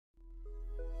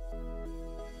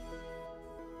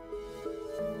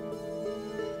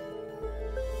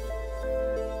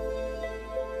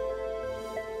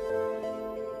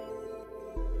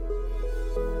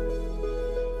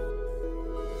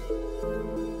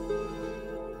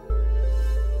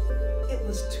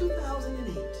was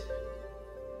 2008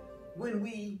 when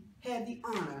we had the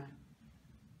honor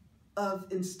of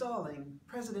installing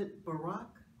President Barak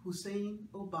Hussein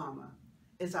Obama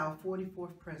as our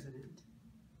 44th president.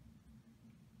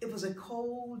 It was a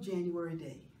cold January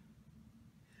day,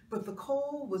 but the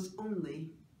cold was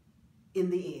only in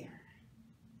the air,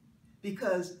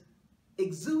 because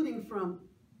exuding from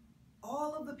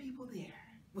all of the people there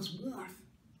was warmth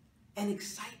and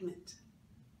excitement.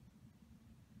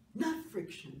 Not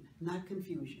friction, not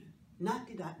confusion, not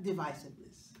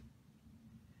divisiveness.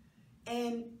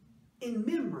 And in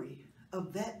memory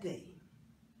of that day,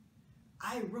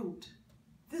 I wrote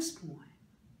this poem.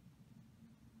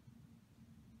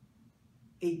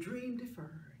 A dream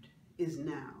deferred is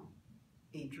now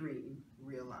a dream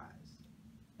realized.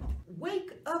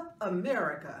 Wake up,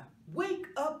 America. Wake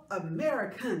up,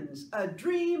 Americans. A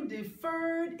dream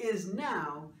deferred is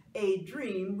now a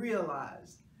dream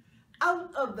realized.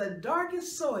 Out of the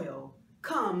darkest soil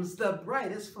comes the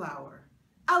brightest flower.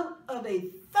 Out of a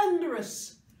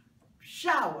thunderous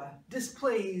shower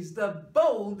displays the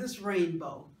boldest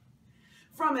rainbow.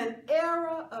 From an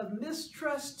era of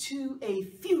mistrust to a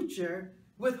future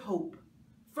with hope.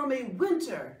 From a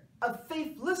winter of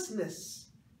faithlessness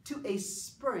to a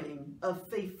spring of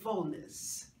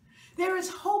faithfulness. There is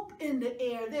hope in the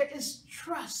air. There is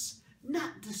trust,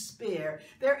 not despair.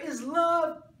 There is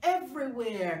love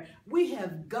everywhere. We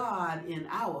have God in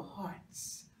our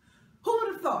hearts. Who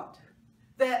would have thought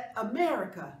that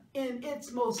America, in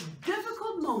its most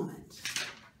difficult moment,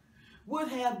 would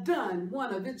have done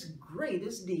one of its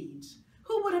greatest deeds?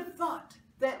 Who would have thought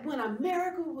that when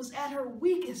America was at her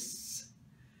weakest,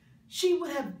 she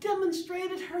would have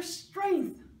demonstrated her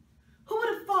strength? Who would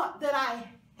have thought that I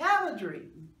have a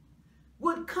dream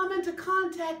would come into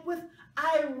contact with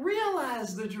I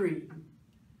realize the dream?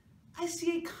 I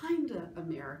see a kinder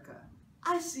America.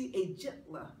 I see a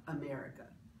gentler America.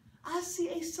 I see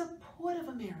a supportive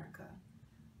America.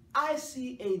 I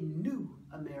see a new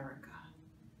America.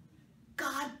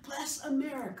 God bless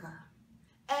America,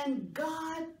 and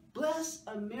God bless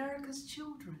America's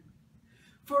children.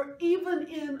 For even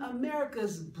in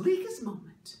America's bleakest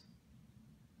moment,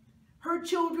 her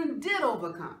children did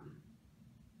overcome,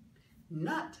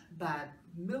 not by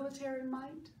military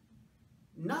might,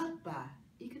 not by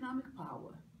economic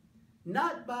power,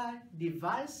 not by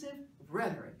divisive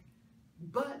rhetoric,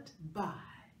 but by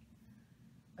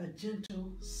a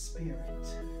gentle spirit.